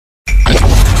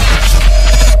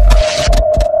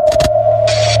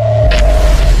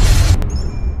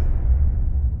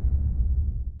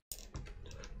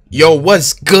Yo,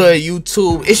 what's good,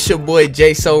 YouTube? It's your boy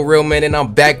JaySoReal, man, and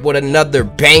I'm back with another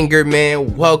banger,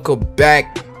 man. Welcome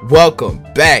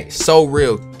back, So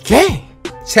Real Gang.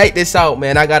 Check this out,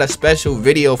 man. I got a special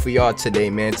video for y'all today,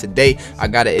 man. Today I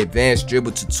got an advanced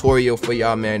dribble tutorial for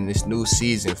y'all, man, in this new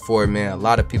season 4, man. A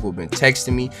lot of people been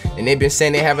texting me and they've been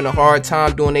saying they're having a hard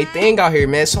time doing their thing out here,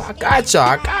 man. So I got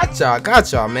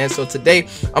y'all, man. So today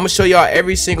I'm gonna show y'all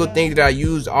every single thing that I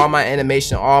use, all my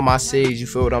animation, all my SIGs, you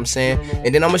feel what I'm saying?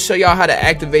 And then I'm gonna show y'all how to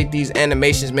activate these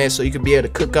animations, man, so you can be able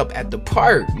to cook up at the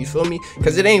park, you feel me?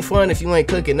 Because it ain't fun if you ain't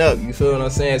cooking up, you feel what I'm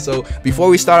saying? So before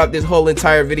we start up this whole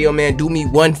entire video, man, do me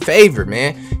one favor,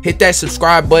 man. Hit that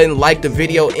subscribe button, like the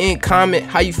video, and comment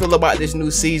how you feel about this new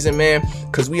season, man,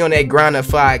 because we on that grind of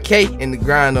 5K and the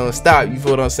grind don't stop, you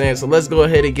feel what I'm saying? So let's go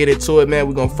ahead and get into it, man.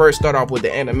 We're gonna first start off with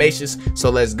the animations, so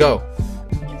let's go.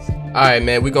 Alright,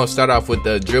 man, we're gonna start off with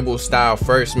the dribble style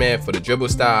first, man. For the dribble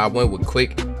style, I went with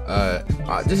quick.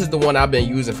 This is the one I've been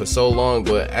using for so long,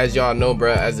 but as y'all know,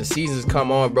 bro, as the seasons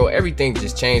come on, bro, everything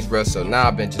just changed, bro. So now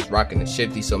I've been just rocking the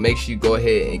shifty, so make sure you go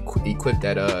ahead and equip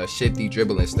that shifty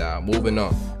dribbling style. Moving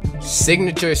on,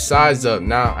 signature size up.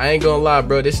 Now I ain't gonna lie,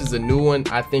 bro, this is a new one.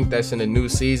 I think that's in the new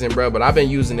season, bro, but I've been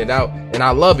using it out and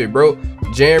I love it, bro.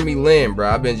 Jeremy Lin, bro,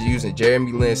 I've been using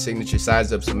Jeremy Lin signature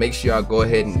size up, so make sure y'all go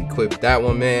ahead and equip that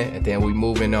one, man, and then we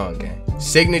moving on, gang.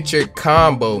 Signature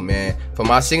combo, man. For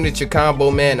my signature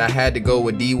combo, man, I had to go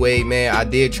with D-Wade, man. I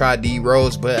did try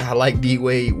D-Rose, but I like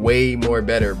D-Wade way more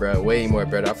better, bro. Way more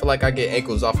better. I feel like I get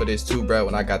ankles off of this too, bro,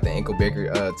 when I got the ankle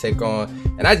breaker take on.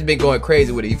 And I just been going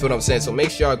crazy with it, you feel what I'm saying? So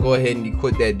make sure y'all go ahead and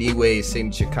equip that D-Wade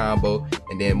signature combo,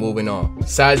 and then moving on.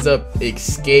 Size up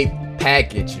escape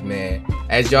package, man.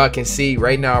 As y'all can see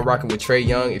right now, I'm rocking with Trey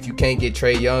Young. If you can't get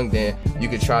Trey Young, then you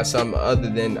could try something other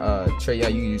than Trey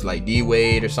Young. You can use like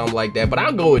D-Wade or something like that, but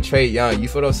I'll go with Trey Young, you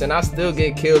feel what I'm saying? I still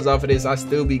get kills off of this. I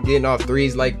still be getting off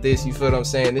threes like this, you feel what I'm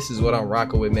saying? This is what I'm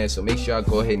rocking with, man. So make sure y'all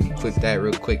go ahead and equip that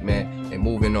real quick, man, and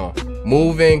moving on.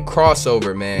 Moving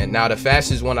crossover, man. Now the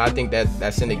fastest one I think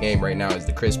that's in the game right now is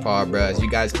the Chris Paul, bro. As you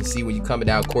guys can see, when you coming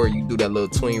down court, you do that little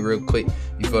tween real quick,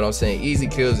 you feel what I'm saying? Easy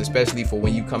kills, especially for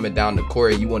when you coming down the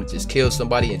court and you want to just kill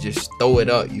somebody and just throw it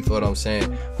up, you feel what I'm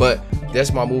saying? But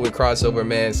that's my moving crossover,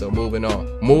 man. So moving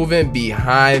on, moving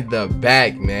behind the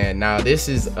back, man. Now this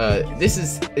is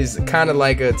kind of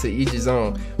like a to each his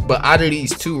own, but out of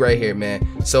these two right here, man,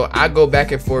 so I go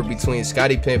back and forth between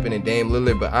Scottie Pippen and Dame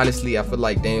Lillard, but honestly I feel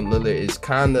like Dame Lillard is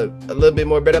kind of a little bit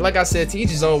more better. Like I said, to each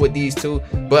his own with these two,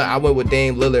 but I went with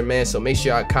Dame Lillard, man. So make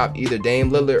sure I cop either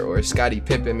Dame Lillard or Scottie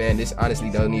Pippen, man. This honestly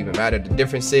doesn't even matter. The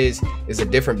difference is a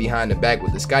different behind the back.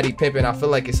 With the Scottie Pippen, I feel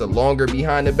like it's a longer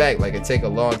behind the back, like it take a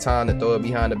long time to throw it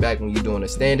behind the back when you're doing a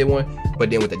standing one, but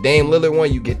then with the Dame Lillard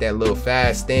one, you get that little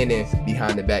fast standing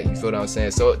behind the back, you feel what I'm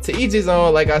saying? So to each his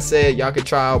own, like I said, y'all can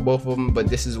try out both of them, but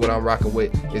this is what I'm rocking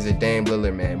with, is a Dame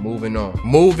Lillard, man. Moving on,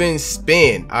 moving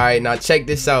spin. All right, now check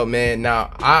this out, man.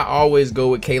 Now I always go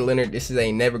with K Leonard. This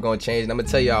ain't never gonna change, and I'm gonna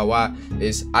tell y'all why.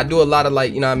 Is I do a lot of,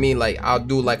 like, you know what I mean, like I'll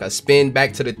do like a spin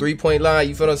back to the 3-point line,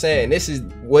 you feel what I'm saying? And this is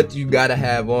what you gotta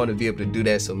have on to be able to do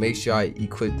that. So make sure I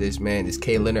equip this, man, this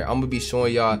K Leonard. I'm gonna be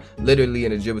showing y'all literally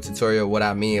in the dribble tutorial what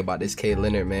I mean about this K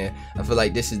Leonard, man. I feel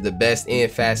like this is the best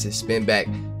and fastest spin back,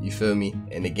 you feel me,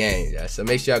 in the game. Yeah, so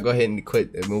make sure y'all go ahead and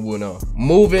equip and moving on.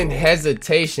 Moving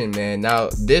hesitation, man. Now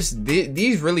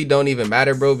these really don't even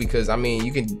matter, bro, because I mean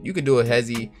you can do a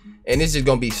hezzy and it's just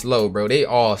gonna be slow, bro. They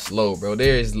all slow, bro.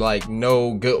 There's like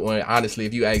no good one, honestly,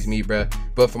 if you ask me, bro.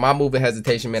 But for my moving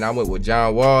hesitation, man, I went with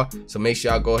John Wall. So make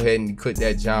sure y'all go ahead and quit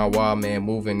that John Wall, man.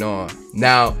 Moving on.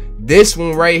 Now this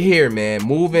one right here, man,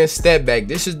 moving step back.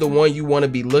 This is the one you want to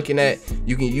be looking at.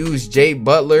 You can use Jay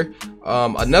Butler.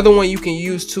 Another one you can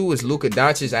use too is Luka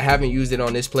Doncic. I haven't used it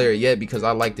on this player yet because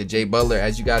I like the Jay Butler.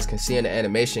 As you guys can see in the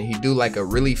animation, he do like a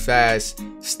really fast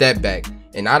step back,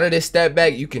 and out of this step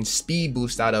back you can speed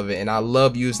boost out of it, and I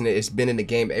love using it. It's been in the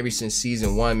game ever since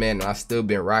season 1, man, and I still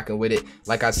been rocking with it.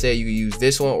 Like I said, you can use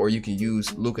this one or you can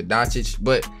use Luka Doncic,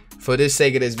 but for the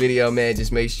sake of this video, man,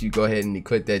 just make sure you go ahead and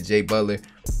equip that Jay Butler,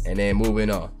 and then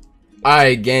moving on.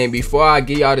 Alright, gang, before I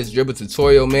give y'all this dribble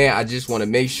tutorial, man, I just want to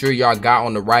make sure y'all got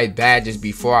on the right badges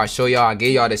before I show y'all. I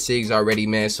gave y'all the SIGs already,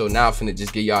 man, so now I'm finna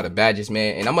just give y'all the badges,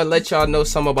 man, and I'm gonna let y'all know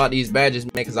some about these badges,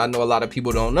 man, because I know a lot of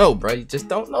people don't know, bro. You just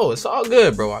don't know. It's all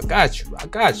good, bro. I got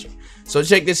you. So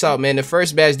check this out, man. The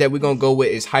first badge that we're gonna go with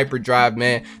is hyperdrive,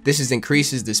 man. This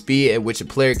increases the speed at which a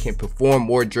player can perform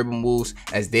more dribble moves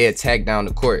as they attack down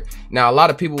the court. Now a lot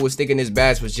of people was thinking this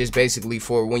badge was just basically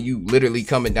for when you literally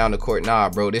coming down the court. Nah,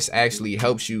 bro, this actually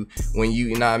helps you when you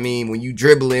know what I mean, when you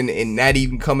dribbling and not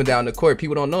even coming down the court.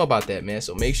 People don't know about that, man.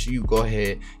 So make sure you go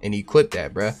ahead and equip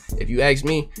that, bro. If you ask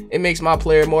me, it makes my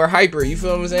player more hyper. You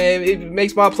feel what I'm saying? It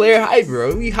makes my player hyper,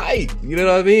 bro. We hype. You know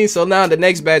what I mean? So now the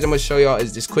next badge I'm gonna show y'all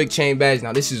is this quick chain badge.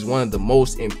 Now this is one of the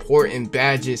most important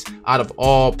badges out of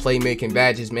all playmaking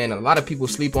badges, man. A lot of people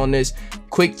sleep on this.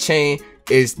 Quick chain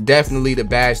is definitely the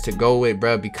badge to go with,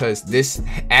 bro, because this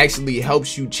actually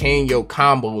helps you chain your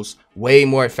combos way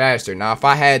more faster. Now if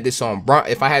I had this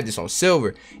on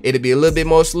silver, it'd be a little bit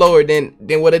more slower than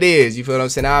what it is. You feel what I'm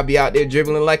saying? I'll be out there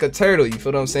dribbling like a turtle. You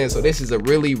feel what I'm saying? So this is a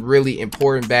really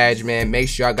important badge, man. Make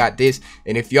sure I got this.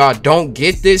 And if y'all don't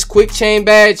get this quick chain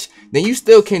badge, then you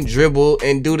still can dribble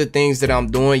and do the things that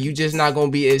I'm doing. You just not gonna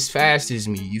be as fast as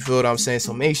me. You feel what I'm saying?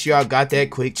 So make sure y'all got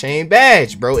that quick chain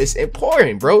badge, bro. It's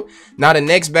important, bro. Now the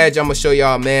next badge I'm gonna show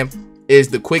y'all, man, is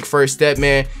the quick first step,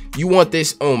 man. You want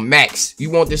this on max. You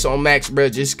want this on max, bro,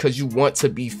 just because you want to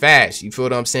be fast. You feel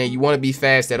what I'm saying? You want to be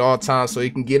fast at all times so you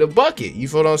can get a bucket. You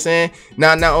feel what I'm saying?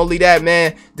 Now, not only that,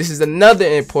 man, this is another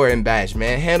important badge,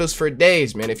 man. Handles for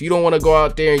days, man. If you don't want to go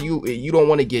out there and you don't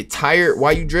want to get tired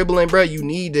while you dribbling, bro, you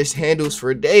need this handles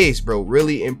for days, bro.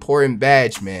 Really important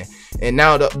badge, man. And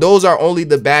now those are only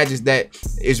the badges that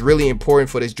is really important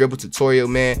for this dribble tutorial,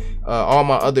 man. All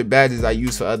my other badges I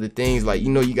use for other things, like, you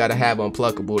know, you got to have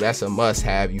unpluckable. That's a must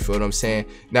have. You feel what I'm saying?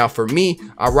 Now for me,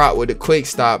 I rock with a quick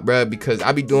stop, bro, because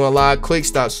I be doing a lot of quick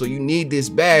stops. So you need this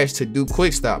badge to do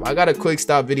quick stop. I got a quick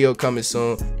stop video coming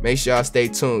soon. Make sure y'all stay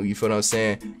tuned. You feel what I'm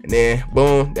saying? And then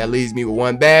boom, that leaves me with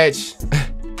one badge.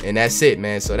 And that's it,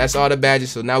 man. So that's all the badges.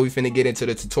 So now we finna get into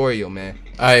the tutorial, man.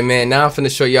 All right, man. Now I'm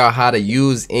finna show y'all how to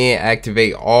use and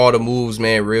activate all the moves,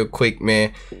 man, real quick,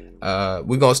 man.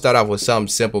 We're gonna start off with something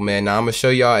simple, man. Now I'm gonna show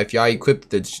y'all, if y'all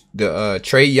equipped the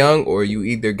Trae Young, or you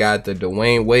either got the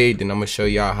Dwayne Wade, then I'm gonna show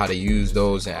y'all how to use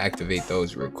those and activate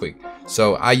those real quick.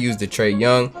 So I use the Trae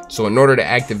Young. So in order to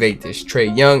activate this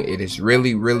Trae Young, it is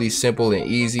really simple and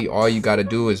easy. All you gotta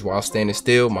do is, while standing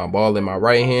still, my ball in my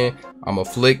right hand, I'm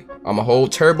gonna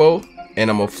hold turbo, and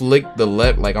I'm gonna flick the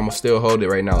left, like I'm gonna still hold it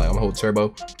right now, like I'm gonna hold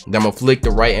turbo. Then I'm gonna flick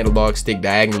the right analog stick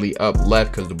diagonally up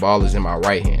left, because the ball is in my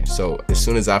right hand. So as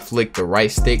soon as I flick the right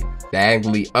stick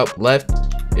diagonally up left,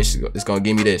 it's gonna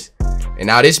give me this. And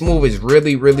now this move is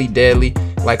really deadly.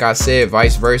 Like I said,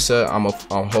 vice versa, I'm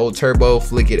gonna hold turbo,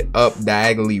 flick it up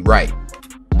diagonally right,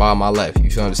 ball my left. You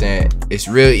feel what I'm saying? It's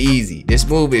real easy. This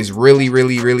move is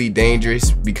really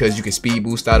dangerous because you can speed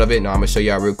boost out of it. Now I'm gonna show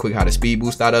y'all real quick how to speed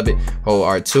boost out of it. Hold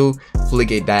R2, flick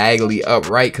it diagonally up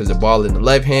right, because the ball in the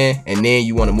left hand, and then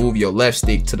you want to move your left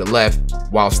stick to the left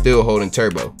while still holding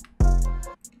turbo.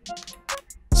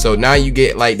 So now you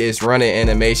get like this running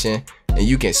animation, and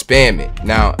you can spam it.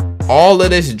 Now all of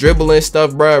this dribbling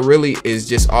stuff, bro, really is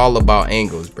just all about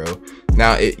angles, bro.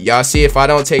 Now y'all see, if I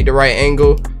don't take the right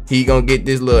angle, he gonna get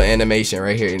this little animation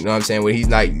right here. You know what I'm saying? Where he's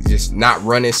not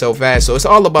running so fast. So it's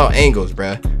all about angles,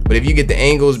 bruh. But if you get the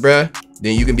angles, bruh,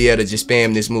 then you can be able to just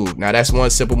spam this move. Now that's one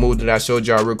simple move that I showed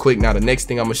y'all real quick. Now the next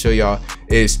thing I'm gonna show y'all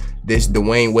is this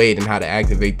Dwayne Wade and how to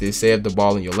activate this. Say if the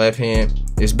ball in your left hand,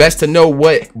 it's best to know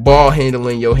what ball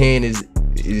handling your hand is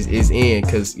in,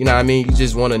 because you know what I mean, you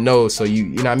just want to know, so you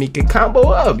know what I mean, can combo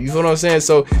up. You feel what I'm saying?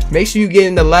 So make sure you get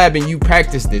in the lab and you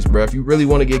practice this, bro. If you really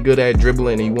want to get good at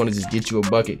dribbling and you want to just get you a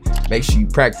bucket, make sure you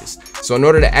practice. So in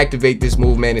order to activate this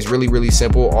move, man, it's really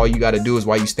simple. All you got to do is,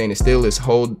 while you standing still, is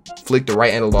flick the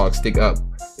right analog stick up.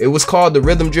 It was called the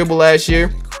rhythm dribble last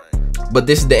year, but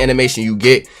this is the animation you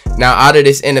get. Now out of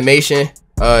this animation,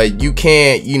 you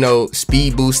can't, you know,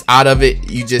 speed boost out of it.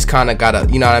 You just kind of gotta,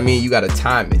 you know what I mean, you gotta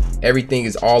time it. Everything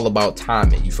is all about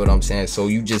timing. You feel what I'm saying? So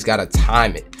you just gotta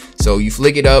time it. So you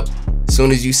flick it up, as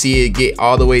soon as you see it get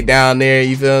all the way down there,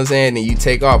 you feel what I'm saying, and you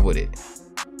take off with it.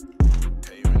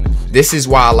 This is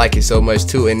why I like it so much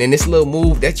too. And then this little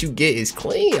move that you get is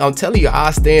clean. I'm telling you,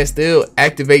 I stand still,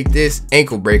 activate this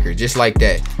ankle breaker, just like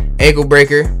that. Ankle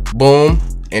breaker, boom,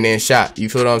 and then shot. You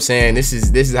feel what I'm saying? This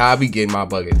is how I be getting my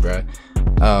buckets, bro.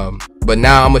 But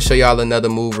now I'm gonna show y'all another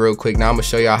move real quick. Now I'm gonna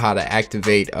show y'all how to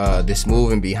activate this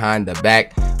move in behind the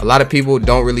back. A lot of people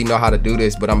don't really know how to do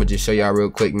this, but I'm gonna just show y'all real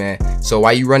quick, man. So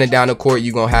while you running down the court,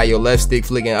 you gonna have your left stick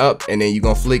flicking up, and then you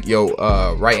gonna flick your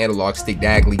right analog stick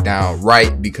diagonally down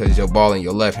right, because your ball in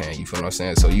your left hand. You feel what I'm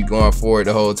saying? So you going forward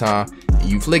the whole time, and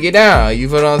you flick it down. You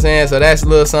feel what I'm saying? So that's a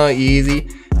little something easy.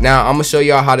 Now I'm gonna show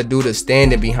y'all how to do the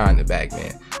standing behind the back,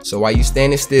 man. So while you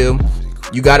standing still,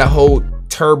 you gotta hold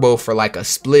turbo for like a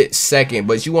split second,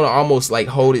 but you want to almost like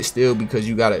hold it still, because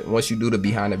you gotta, once you do the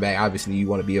behind the back, obviously you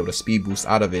want to be able to speed boost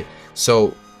out of it.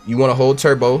 So you want to hold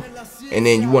turbo, and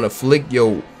then you want to flick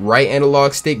your right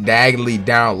analog stick diagonally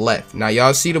down left. Now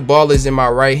y'all see the ball is in my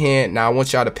right hand. Now I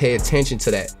want y'all to pay attention to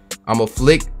that. I'm gonna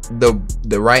flick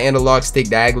the right analog stick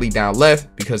diagonally down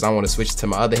left because I want to switch it to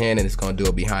my other hand, and it's gonna do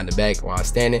it behind the back while I'm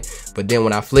standing. But then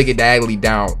when I flick it diagonally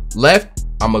down left,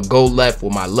 I'm gonna go left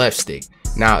with my left stick.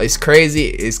 Now it's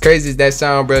crazy as that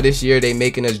sound, bro. This year they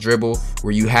making us dribble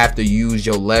where you have to use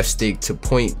your left stick to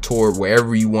point toward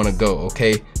wherever you want to go.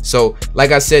 Okay, so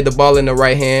like I said, the ball in the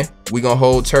right hand, we gonna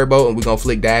hold turbo and we gonna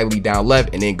flick diagonally down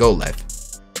left and then go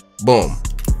left. Boom,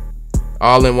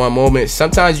 all in one moment.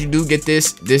 Sometimes you do get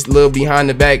this little behind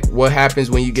the back. What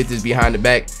happens when you get this behind the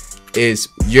back is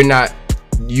you're not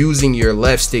using your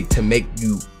left stick to make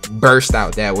you burst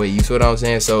out that way. You see what I'm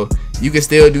saying? So you can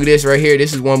still do this right here.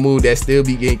 This is one move that still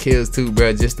be getting kills too,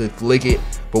 bro, just to flick it.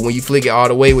 But when you flick it all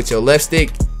the way with your left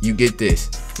stick, you get this.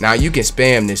 Now you can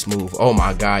spam this move. Oh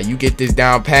my god, you get this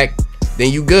down pack,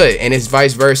 then you good. And it's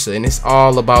vice versa, and it's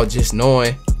all about just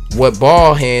knowing what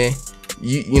ball hand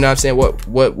you know what I'm saying,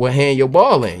 what hand your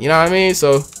ball in, you know what I mean?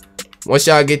 So once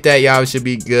y'all get that, y'all should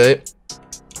be good.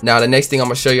 Now the next thing I'm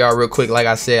gonna show y'all real quick, like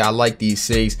I said, I like these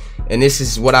SIGS, and this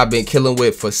is what I've been killing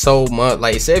with for so much.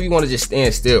 Like, say if you want to just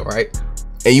stand still, right,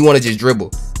 and you want to just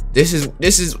dribble, this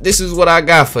is what I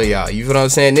got for y'all. You feel what I'm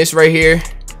saying? This right here,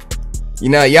 you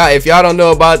know, y'all, if y'all don't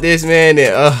know about this, man,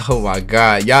 then oh my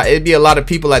god, y'all, it'd be a lot of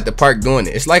people at the park doing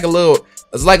it. It's like a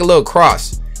little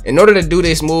cross. In order to do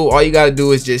this move, all you gotta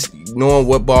do is just knowing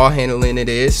what ball handling it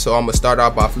is. So I'm gonna start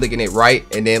off by flicking it right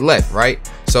and then left, right?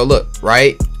 So look,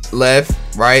 right,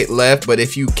 left, but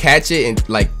if you catch it and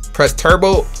like press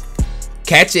turbo,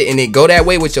 catch it and then go that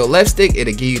way with your left stick,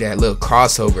 it'll give you that little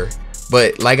crossover.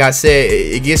 But like I said,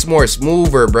 it gets more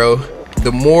smoother, bro,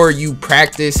 the more you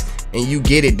practice and you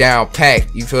get it down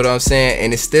packed. You feel what I'm saying?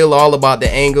 And it's still all about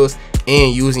the angles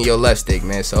and using your left stick,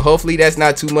 man. So hopefully that's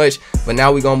not too much, but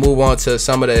now we're gonna move on to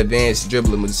some of the advanced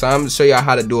dribbling moves. So I'm gonna show y'all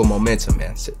how to do a momentum,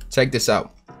 man. So check this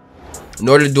out. In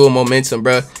order to do a momentum,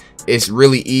 bro, it's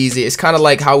really easy. It's kind of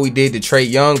like how we did the Trae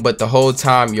Young, but the whole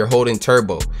time you're holding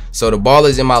turbo. So the ball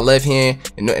is in my left hand,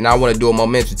 and I want to do a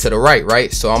momentum to the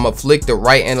right? So I'm gonna flick the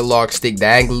right analog stick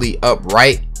diagonally up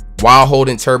right while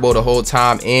holding turbo the whole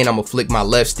time, and I'm gonna flick my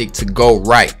left stick to go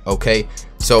right. Okay,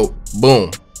 so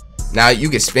boom. Now you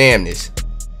can spam this,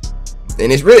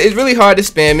 and it's really hard to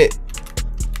spam it,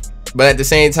 but at the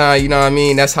same time, you know what I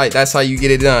mean, that's how you get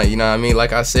it done. You know what I mean?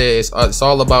 Like I said, it's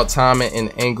all about timing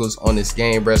and angles on this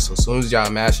game, bro. So as soon as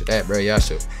y'all master that, bro, y'all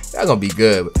gonna be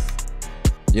good.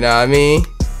 You know what I mean?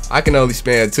 I can only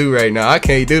spam 2 right now. I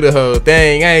can't do the whole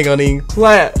thing. I ain't gonna even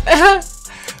clap.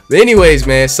 But anyways,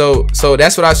 man, so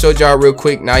that's what I showed y'all real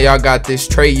quick. Now y'all got this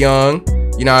Trae Young,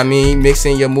 you know what I mean,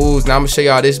 mixing your moves. Now I'm gonna show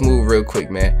y'all this move real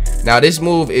quick, man. Now this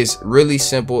move is really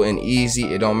simple and easy.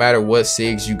 It don't matter what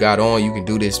SIGs you got on, you can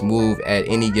do this move at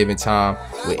any given time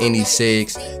with any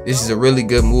SIGs. This is a really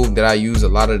good move that I use a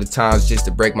lot of the times just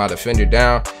to break my defender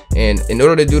down. And in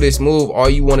order to do this move, all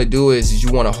you want to do is you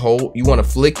want to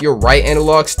flick your right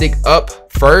analog stick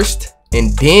up first,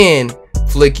 and then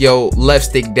flick your left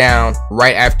stick down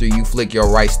right after you flick your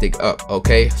right stick up.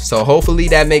 Okay, so hopefully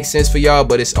that makes sense for y'all,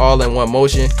 but it's all in one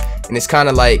motion, and it's kind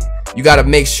of like you got to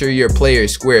make sure your player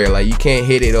is square. Like, you can't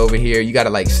hit it over here. You got to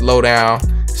like slow down.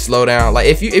 Like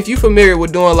if you familiar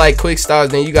with doing like quick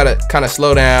starts, then you got to kind of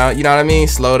slow down, you know what I mean?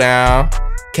 Slow down,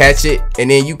 catch it,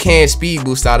 and then you can speed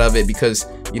boost out of it, because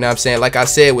you know what I'm saying, like I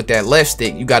said, with that left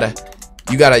stick, you gotta,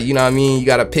 you know what I mean, you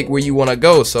gotta pick where you want to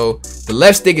go. So the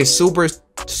left stick is super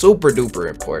duper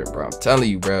important, bro. I'm telling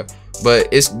you, bro. But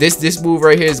it's this move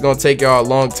right here is gonna take y'all a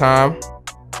long time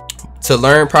to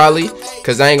learn, probably,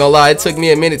 because I ain't gonna lie, it took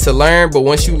me a minute to learn, but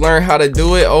once you learn how to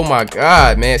do it, oh my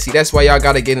god, man. See, that's why y'all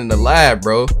gotta get in the lab,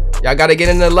 bro. Y'all gotta get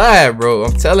in the lab, bro.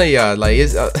 I'm telling y'all, like,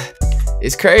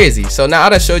 it's crazy. So now I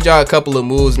done showed y'all a couple of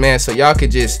moves, man, so y'all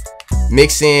could just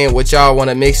mix in what y'all want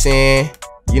to mix in,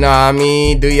 you know what I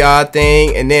mean, do y'all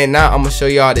thing. And then now I'm gonna show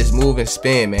y'all this move and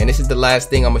spin, man. This is the last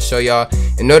thing I'm gonna show y'all.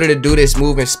 In order to do this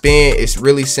move and spin, it's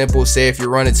really simple. Say if you're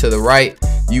running to the right,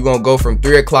 you gonna go from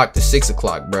 3 o'clock to 6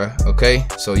 o'clock, bro. Okay,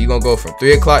 so you gonna go from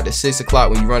 3 o'clock to 6 o'clock.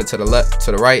 When you run it to the left,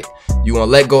 to the right, you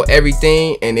gonna let go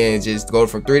everything, and then just go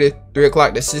from 3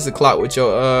 o'clock to 6 o'clock with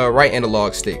your right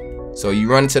analog stick. So you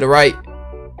run to the right,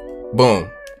 boom.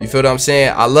 You feel what I'm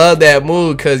saying? I love that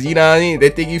move, because, you know what I mean, they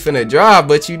think you finna drive,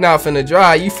 but you not finna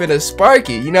drive, you finna spark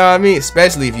it, you know what I mean?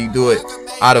 Especially if you do it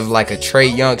out of like a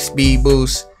Trae Young speed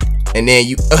boost, and then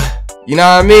you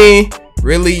know what I mean?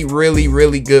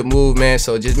 Really good move, man.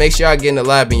 So just make sure y'all get in the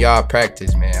lab and y'all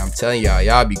practice, man. I'm telling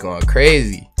y'all be going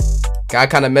crazy. Got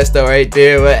kind of messed up right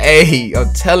there, but hey,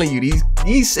 I'm telling you, these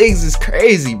SIGS is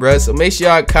crazy, bro. So make sure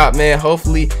y'all cop, man.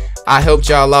 Hopefully I helped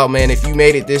y'all out, man. If you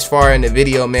made it this far in the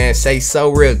video, man, say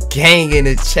JaySoReal gang in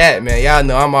the chat, man. Y'all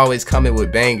know I'm always coming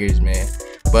with bangers, man.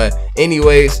 But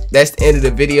anyways, that's the end of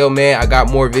the video, man. I got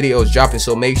more videos dropping,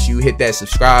 so make sure you hit that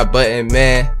subscribe button,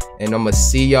 man. And I'm gonna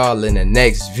see y'all in the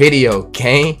next video,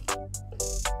 gang.